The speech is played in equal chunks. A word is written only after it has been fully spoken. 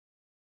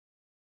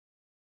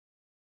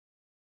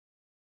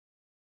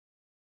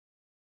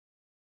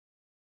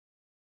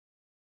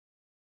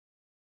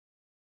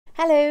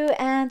Hello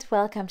and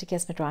welcome to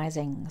Kismet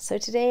Rising. So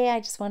today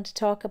I just want to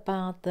talk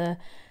about the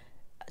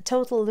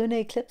total lunar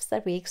eclipse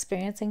that we're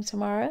experiencing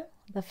tomorrow.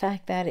 The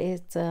fact that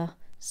it's a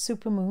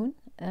supermoon,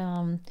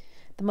 the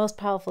most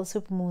powerful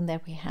supermoon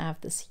that we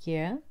have this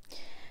year.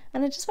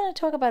 And I just want to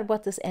talk about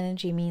what this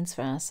energy means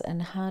for us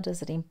and how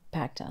does it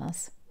impact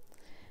us.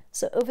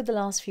 So over the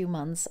last few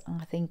months,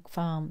 I think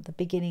from the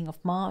beginning of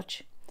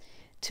March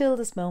till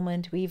this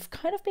moment, we've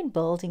kind of been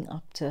building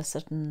up to a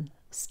certain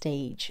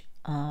stage,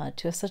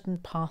 to a certain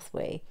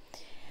pathway.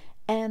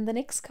 And the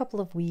next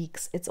couple of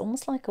weeks, it's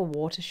almost like a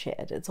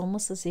watershed. It's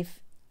almost as if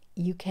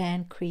you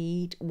can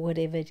create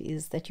whatever it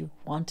is that you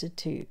wanted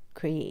to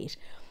create,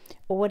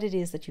 or what it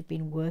is that you've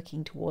been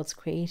working towards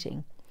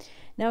creating.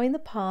 Now, in the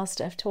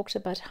past, I've talked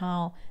about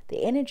how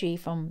the energy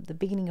from the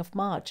beginning of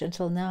March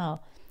until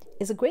now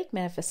is a great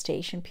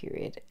manifestation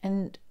period,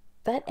 and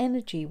that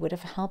energy would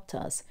have helped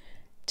us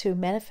to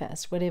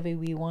manifest whatever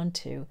we want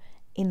to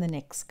in the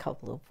next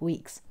couple of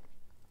weeks.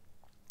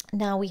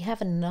 Now we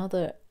have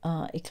another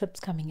eclipse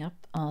coming up,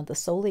 the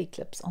solar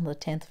eclipse on the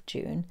 10th of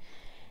June.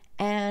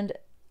 And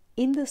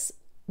in this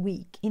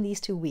week, in these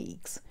 2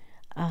 weeks,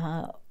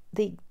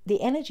 the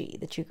energy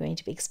that you're going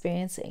to be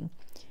experiencing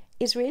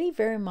is really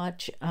very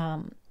much,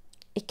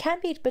 it can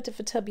be a bit of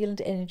a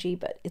turbulent energy,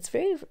 but it's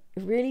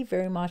really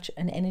very much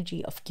an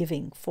energy of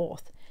giving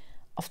forth,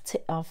 of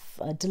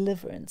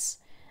deliverance.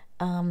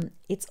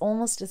 It's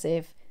almost as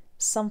if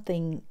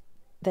something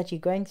that you're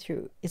going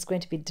through is going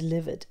to be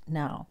delivered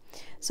now.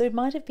 So it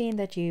might have been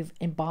that you've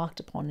embarked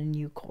upon a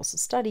new course of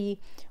study,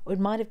 or it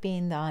might have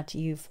been that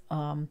you've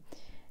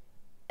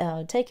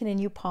taken a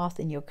new path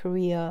in your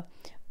career,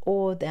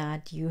 or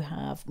that you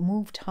have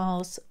moved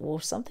house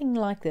or something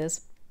like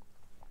this.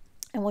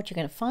 And what you're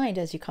going to find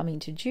as you come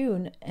into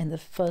June and the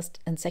first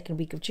and second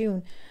week of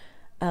June,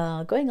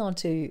 going on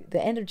to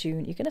the end of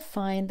June, you're going to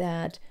find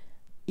that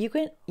you're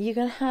going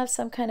to have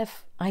some kind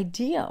of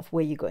idea of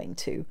where you're going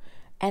to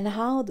and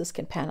how this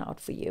can pan out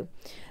for you.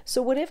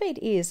 So whatever it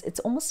is, it's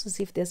almost as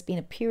if there's been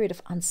a period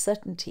of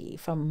uncertainty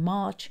from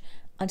March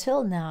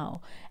until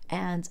now.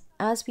 And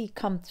as we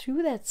come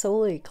through that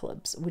solar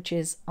eclipse, which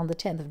is on the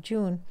 10th of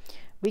June,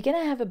 we're going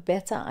to have a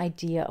better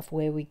idea of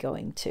where we're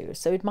going to.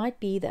 So it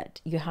might be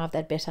that you have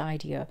that better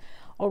idea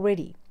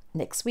already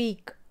next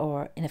week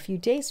or in a few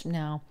days from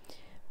now,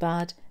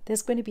 but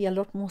there's going to be a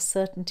lot more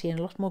certainty and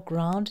a lot more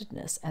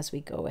groundedness as we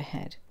go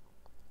ahead.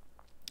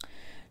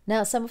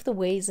 Now, some of the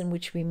ways in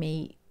which we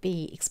may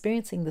be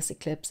experiencing this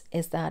eclipse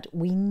is that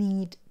we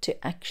need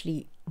to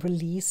actually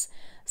release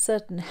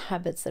certain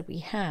habits that we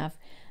have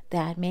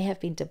that may have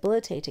been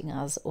debilitating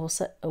us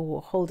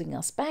or holding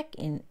us back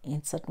in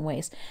certain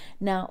ways.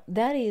 Now,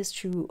 that is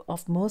true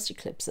of most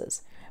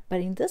eclipses,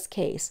 but in this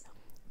case,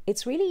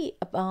 it's really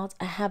about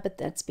a habit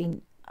that's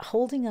been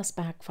holding us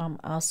back from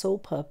our soul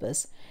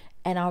purpose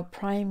and our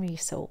primary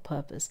soul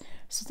purpose.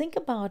 So think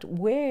about,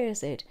 where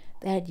is it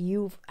that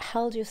you've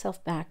held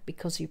yourself back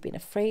because you've been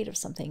afraid of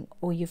something,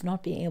 or you've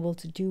not been able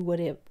to do what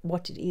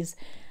it is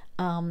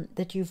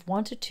that you've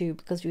wanted to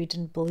because you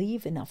didn't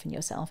believe enough in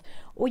yourself,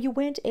 or you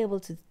weren't able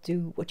to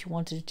do what you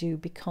wanted to do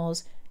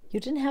because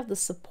you didn't have the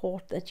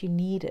support that you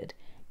needed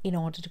in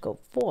order to go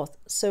forth.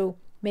 So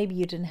maybe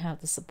you didn't have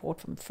the support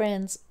from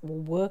friends or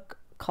work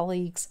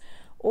colleagues,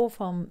 or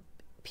from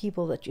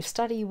people that you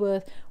study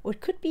with, or it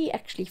could be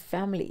actually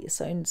family.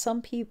 So in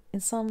some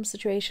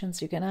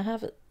situations,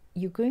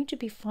 you're going to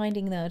be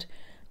finding that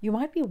you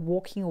might be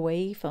walking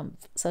away from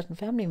certain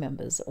family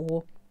members,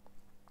 or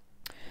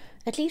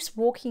at least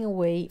walking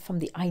away from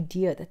the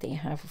idea that they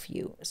have of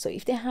you. So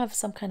if they have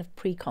some kind of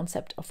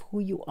preconcept of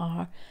who you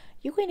are,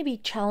 you're going to be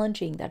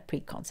challenging that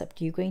preconcept.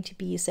 You're going to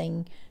be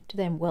saying to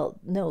them, well,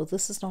 no,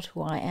 this is not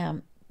who I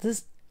am.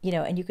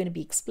 And you're going to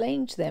be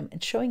explaining to them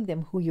and showing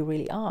them who you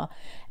really are,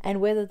 and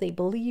whether they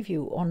believe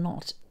you or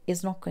not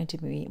is not going to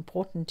be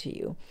important to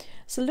you.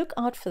 So look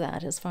out for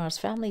that as far as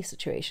family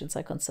situations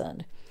are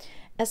concerned.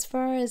 As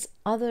far as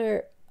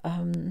other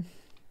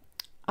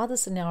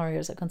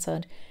scenarios are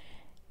concerned,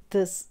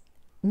 this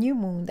new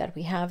moon that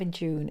we have in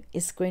June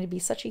is going to be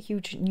such a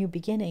huge new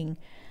beginning,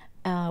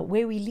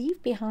 where we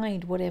leave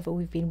behind whatever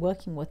we've been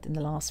working with in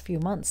the last few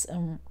months.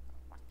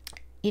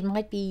 It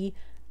might be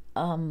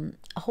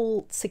a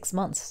whole 6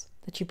 months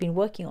that you've been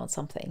working on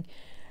something.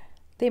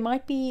 It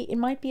might be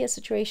a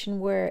situation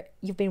where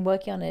you've been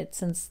working on it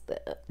since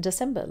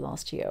December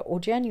last year or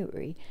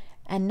January,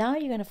 and now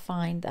you're going to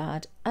find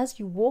that as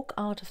you walk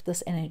out of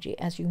this energy,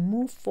 as you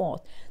move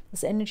forth,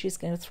 this energy is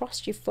going to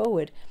thrust you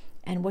forward,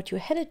 and what you're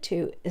headed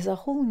to is a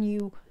whole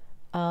new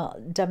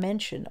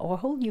dimension, or a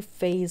whole new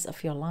phase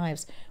of your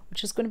lives,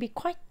 which is going to be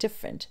quite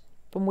different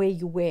from where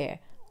you were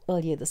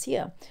earlier this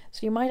year. So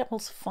you might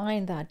also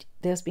find that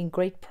there's been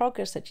great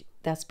progress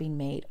that's been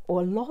made,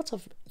 or a lot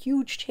of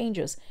huge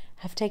changes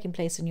have taken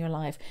place in your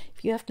life.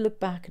 If you have to look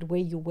back at where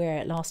you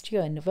were last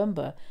year in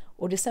November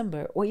or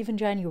December or even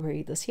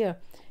January this year,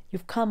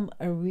 you've come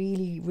a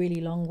really, really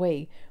long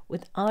way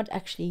without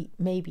actually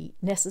maybe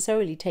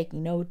necessarily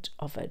taking note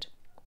of it.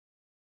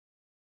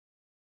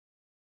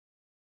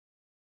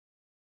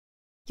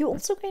 You're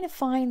also going to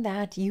find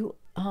that you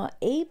are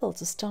able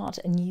to start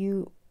a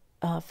new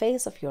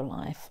phase of your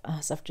life,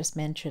 as I've just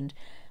mentioned,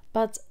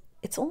 but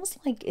it's almost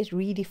like it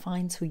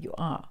redefines who you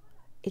are.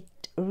 It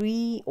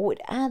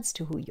adds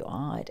to who you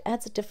are. It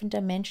adds a different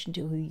dimension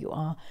to who you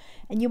are,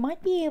 and you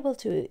might be able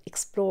to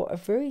explore a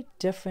very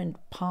different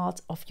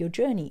part of your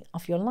journey,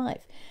 of your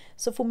life.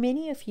 So for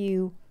many of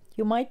you,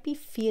 you might be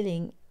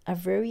feeling a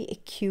very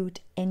acute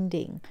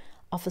ending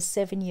of a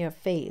 7-year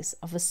phase,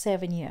 of a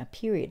 7-year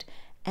period.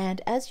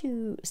 And as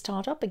you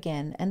start up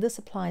again, and this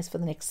applies for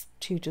the next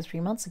 2 to 3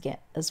 months again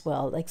as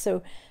well, like,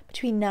 so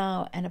between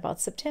now and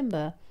about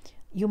September,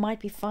 you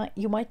might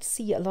you might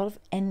see a lot of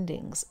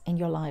endings in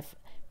your life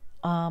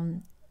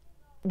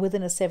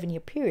within a 7-year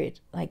period.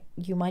 Like,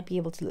 you might be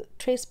able to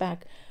trace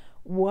back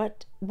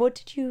what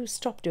did you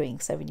stop doing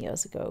 7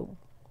 years ago,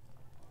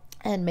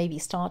 and maybe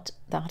start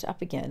that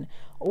up again,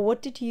 or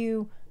what did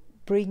you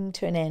bring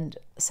to an end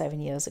 7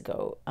 years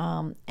ago,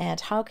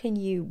 and how can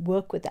you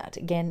work with that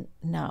again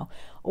now,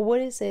 or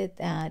what is it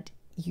that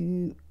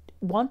you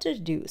wanted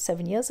to do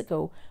 7 years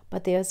ago,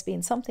 but there's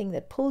been something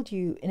that pulled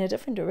you in a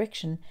different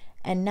direction,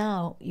 and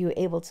now you're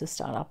able to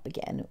start up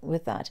again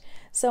with that.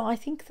 So I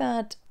think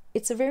that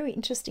it's a very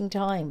interesting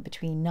time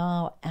between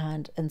now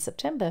and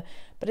September,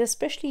 but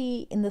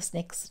especially in this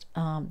next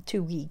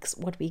 2 weeks,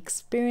 what we're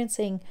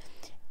experiencing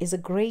is a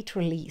great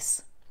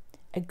release,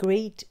 a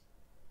great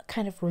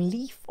kind of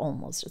relief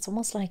almost. It's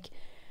almost like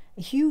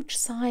a huge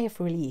sigh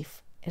of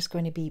relief is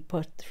going to be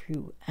put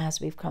through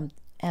as we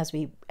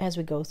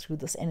go through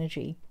this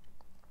energy.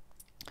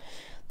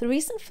 The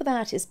reason for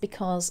that is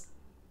because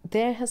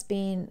there has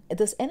been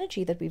this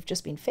energy that we've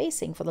just been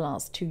facing for the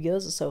last 2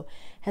 years or so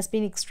has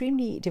been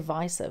extremely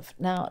divisive.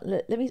 Now,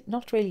 let me,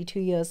 not really 2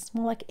 years, it's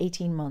more like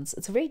 18 months.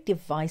 It's a very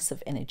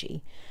divisive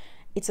energy.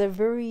 It's a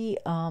very,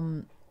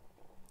 and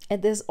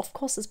there's, of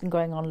course, it's been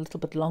going on a little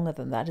bit longer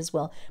than that as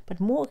well,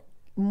 but you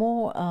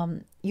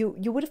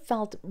would have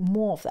felt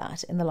more of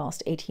that in the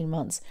last 18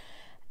 months.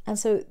 And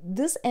so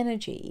this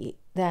energy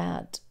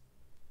that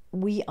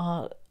we're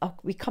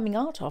coming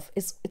out of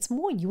it's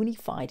more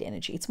unified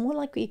energy. It's more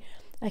like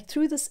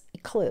through this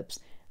eclipse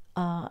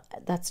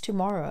that's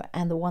tomorrow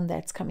and the one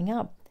that's coming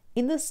up,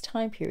 in this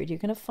time period, you're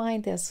going to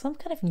find there's some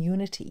kind of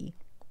unity.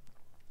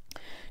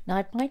 Now,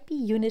 it might be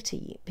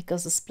unity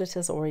because the split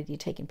has already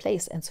taken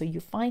place, and so you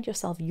find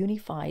yourself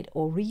unified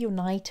or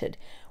reunited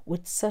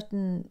with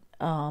certain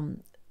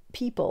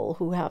people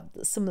who have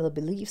similar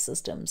belief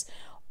systems,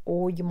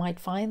 or you might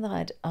find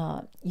that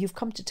you've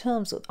come to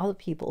terms with other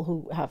people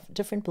who have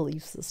different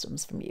belief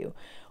systems from you,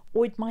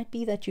 or it might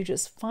be that you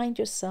just find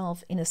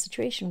yourself in a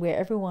situation where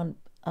everyone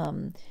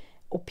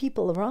or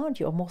people around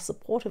you are more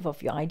supportive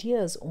of your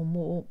ideas,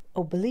 or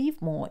believe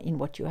more in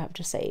what you have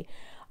to say,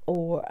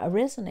 or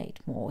resonate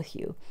more with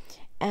you.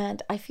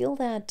 And I feel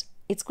that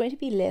it's going to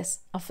be less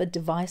of a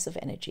divisive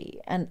energy,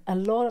 and a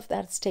lot of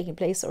that's taken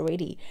place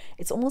already.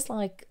 It's almost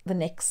like the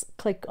next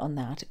click on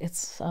that.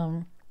 It's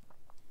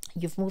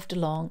you've moved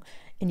along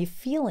and you're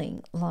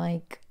feeling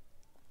like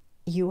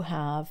you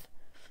have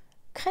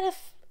kind of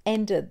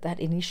ended that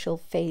initial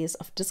phase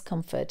of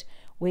discomfort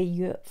where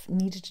you've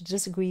needed to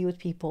disagree with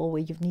people,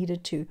 where you've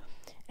needed to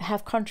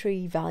have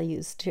contrary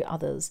values to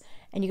others,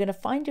 and you're going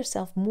to find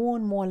yourself more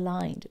and more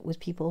aligned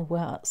with people who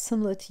are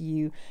similar to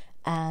you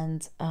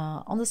and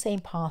on the same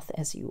path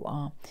as you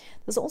are.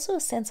 There's also a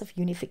sense of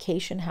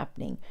unification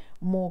happening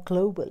more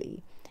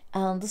globally.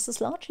 And this is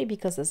largely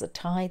because there's a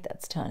tide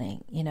that's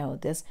turning. You know,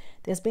 there's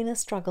been a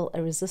struggle,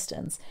 a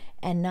resistance,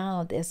 and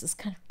now there's this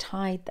kind of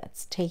tide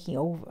that's taking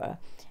over,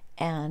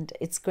 and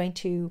it's going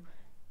to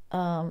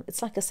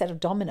it's like a set of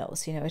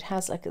dominoes. You know, it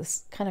has like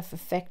this kind of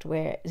effect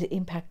where it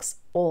impacts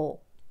all.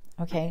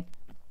 Okay,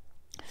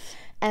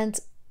 and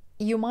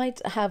you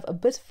might have a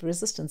bit of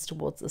resistance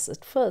towards this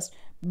at first,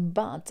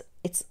 but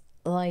it's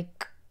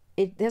like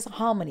there's a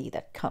harmony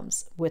that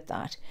comes with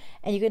that,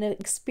 and you're going to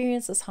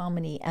experience this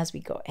harmony as we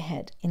go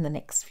ahead in the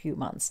next few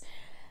months.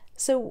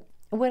 So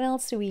what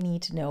else do we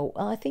need to know?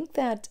 Well, I think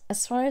that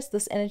as far as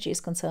this energy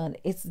is concerned,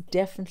 it's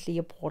definitely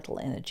a portal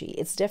energy.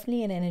 It's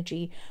definitely an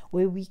energy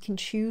where we can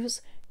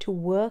choose to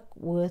work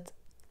with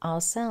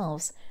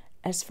ourselves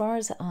as far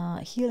as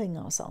healing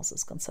ourselves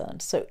is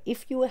concerned. So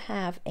if you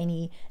have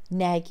any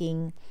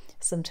nagging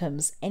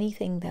symptoms,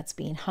 anything that's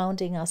been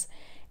hounding us,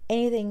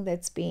 anything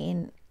that's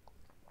been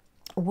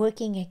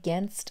working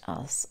against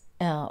us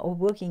or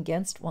working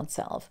against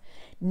oneself,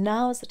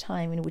 now is the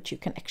time in which you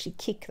can actually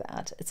kick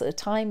that. It's a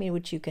time in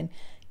which you can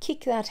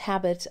kick that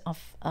habit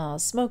of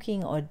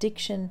smoking or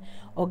addiction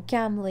or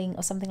gambling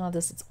or something like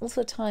this. It's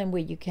also a time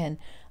where you can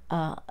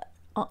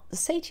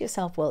say to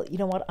yourself, well, you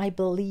know what, I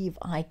believe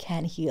I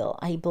can heal.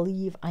 I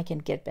believe I can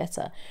get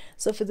better.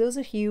 So for those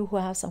of you who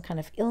have some kind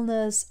of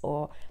illness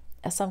or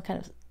some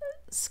kind of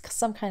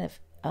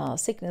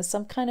sickness,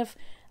 some kind of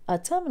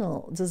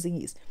terminal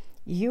disease,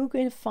 you're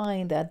going to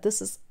find that this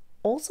is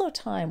also a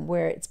time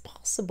where it's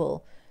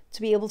possible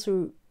to be able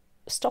to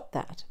stop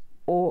that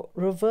or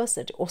reverse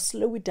it or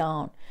slow it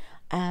down.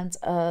 And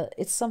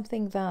it's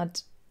something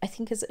that I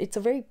think it's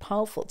a very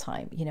powerful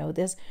time. You know,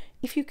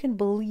 if you can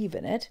believe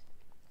in it,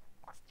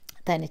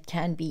 than it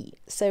can be.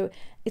 So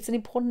it's an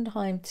important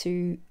time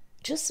to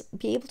just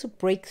be able to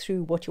break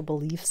through what your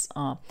beliefs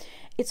are.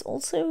 It's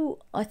also,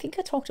 I think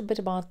I talked a bit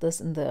about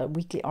this in the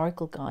weekly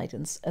oracle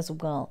guidance as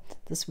well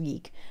this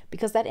week,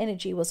 because that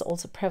energy was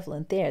also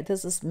prevalent there.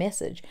 There's this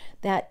message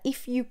that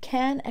if you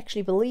can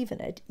actually believe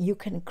in it, you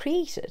can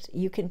create it.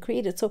 You can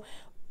create it. So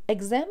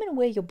examine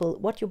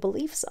what your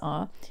beliefs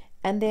are,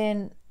 and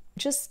then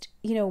just,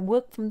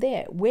 work from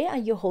there. Where are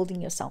you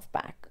holding yourself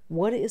back?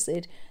 What is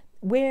it?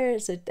 Where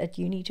is it that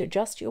you need to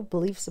adjust your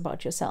beliefs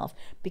about yourself?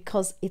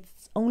 Because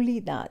it's only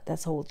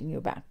that's holding you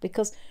back.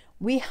 Because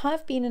we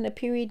have been in a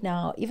period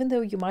now, even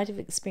though you might have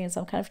experienced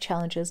some kind of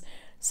challenges,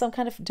 some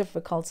kind of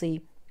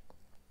difficulty.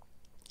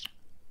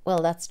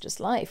 Well, that's just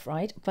life,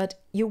 right? But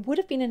you would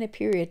have been in a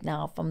period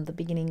now from the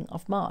beginning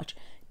of March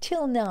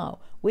till now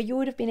where you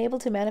would have been able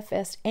to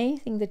manifest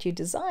anything that you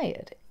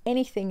desired,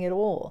 anything at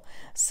all.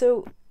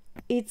 So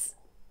it's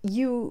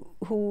you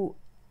who,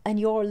 and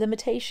your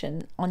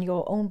limitation on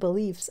your own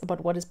beliefs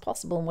about what is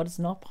possible and what is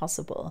not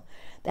possible,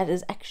 that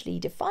is actually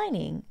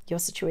defining your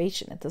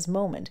situation at this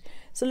moment.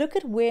 So look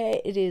at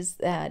where it is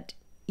that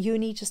you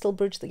need to still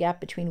bridge the gap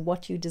between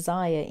what you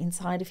desire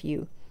inside of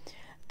you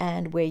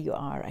and where you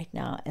are right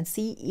now, and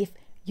see if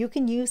you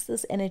can use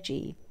this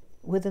energy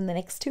within the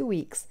next 2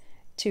 weeks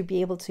to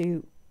be able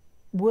to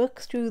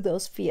work through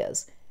those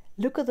fears.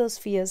 Look at those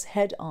fears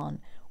head on,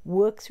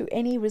 work through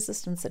any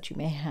resistance that you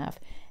may have,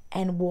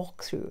 and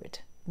walk through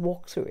it,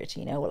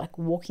 like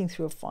walking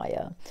through a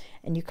fire,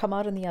 and you come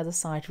out on the other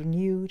side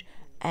renewed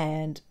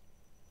and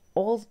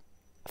all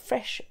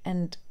fresh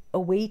and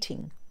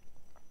awaiting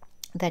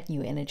that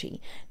new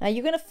energy. Now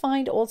you're going to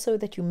find also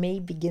that you may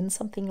begin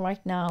something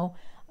right now,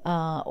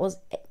 or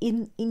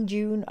in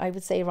June, I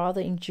would say,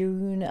 rather in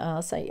June,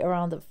 say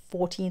around the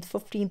 14th,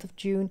 15th of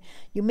June,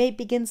 you may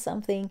begin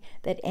something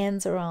that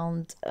ends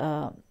around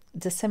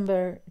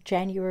December,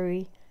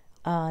 January,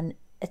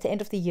 at the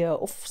end of the year,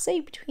 or say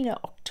between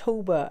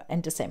October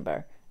and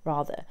December,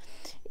 rather.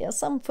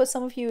 For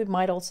some of you, it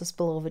might also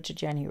spill over to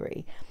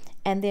January.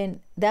 And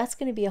then that's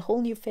going to be a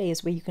whole new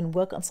phase where you can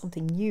work on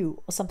something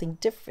new or something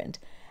different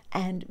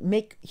and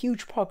make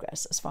huge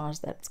progress as far as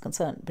that's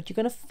concerned. But you're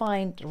going to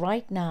find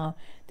right now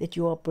that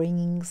you are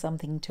bringing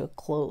something to a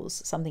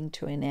close, something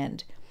to an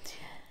end.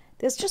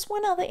 There's just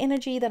one other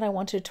energy that I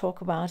want to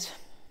talk about.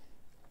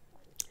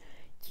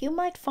 You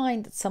might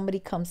find that somebody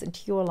comes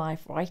into your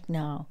life right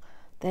now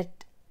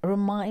that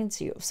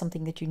reminds you of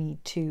something that you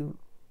need to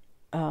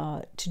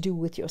do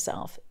with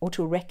yourself, or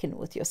to reckon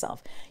with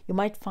yourself. You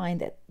might find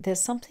that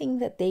there's something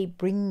that they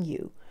bring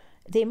you.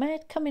 They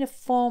might come in a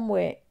form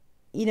where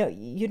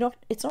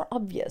it's not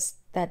obvious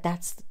that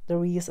that's the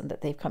reason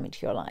that they've come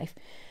into your life,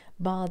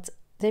 but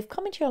they've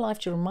come into your life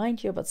to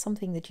remind you about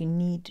something that you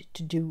need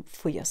to do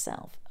for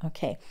yourself.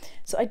 Okay,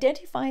 so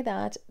identify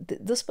that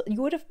this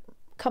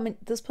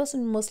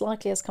person most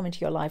likely has come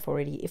into your life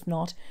already. If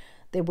not,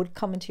 they would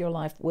come into your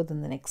life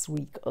within the next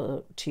week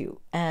or two,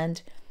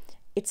 and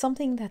it's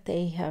something that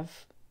they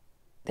have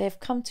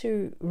come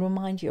to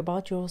remind you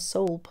about your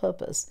soul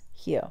purpose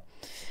here.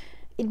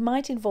 It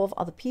might involve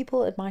other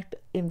people. It might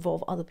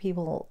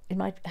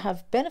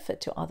have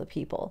benefit to other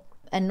people,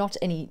 and not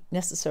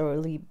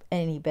necessarily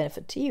any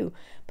benefit to you.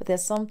 But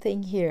there's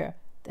something here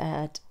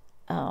that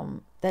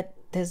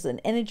there's an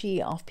energy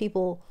of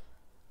people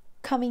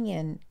coming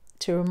in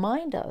to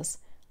remind us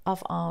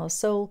of our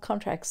soul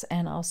contracts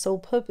and our soul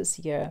purpose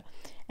here,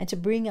 and to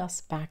bring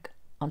us back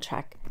on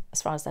track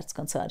as far as that's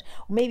concerned.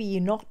 Or maybe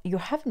you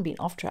haven't been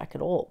off track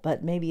at all,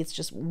 but maybe it's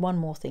just one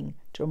more thing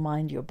to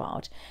remind you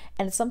about,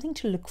 and it's something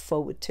to look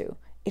forward to.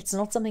 It's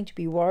not something to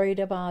be worried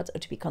about or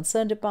to be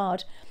concerned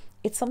about.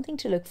 It's something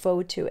to look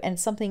forward to, and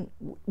something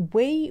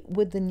way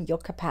within your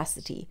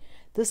capacity.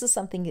 This is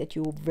something that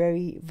you're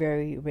very,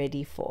 very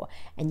ready for,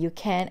 and you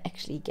can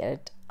actually get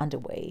it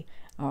underway,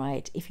 all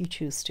right, if you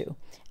choose to.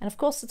 And of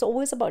course, it's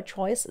always about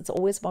choice. It's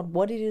always about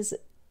what it is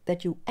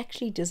that you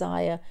actually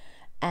desire,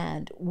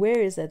 and where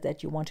is it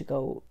that you want to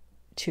go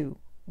to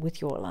with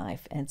your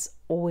life. And it's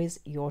always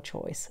your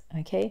choice.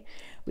 Okay,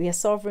 we are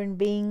sovereign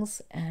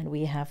beings and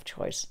we have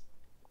choice,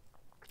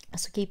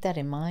 so keep that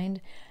in mind.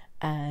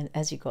 And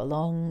as you go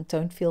along,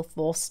 don't feel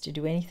forced to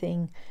do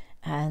anything.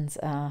 And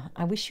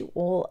I wish you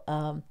all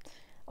a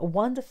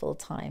wonderful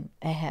time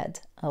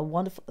ahead.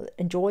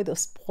 Enjoy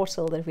this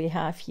portal that we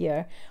have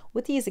here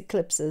with these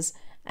eclipses.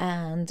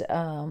 And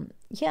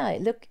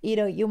look,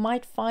 you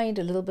might find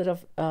a little bit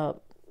of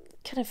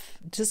kind of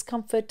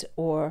discomfort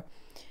or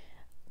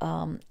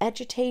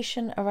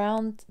agitation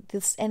around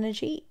this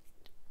energy.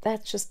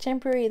 That's just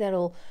temporary.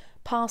 That'll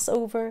pass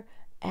over,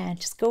 and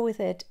just go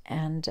with it.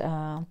 And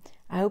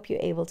I hope you're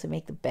able to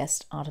make the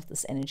best out of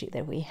this energy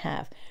that we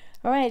have.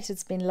 All right,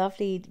 it's been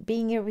lovely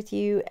being here with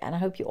you, and I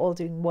hope you're all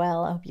doing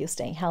well. I hope you're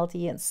staying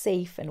healthy and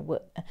safe and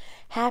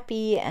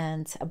happy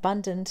and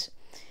abundant,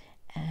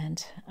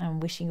 and I'm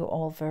wishing you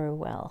all very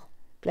well.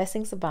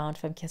 Blessings abound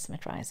from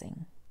Kismet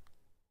Rising.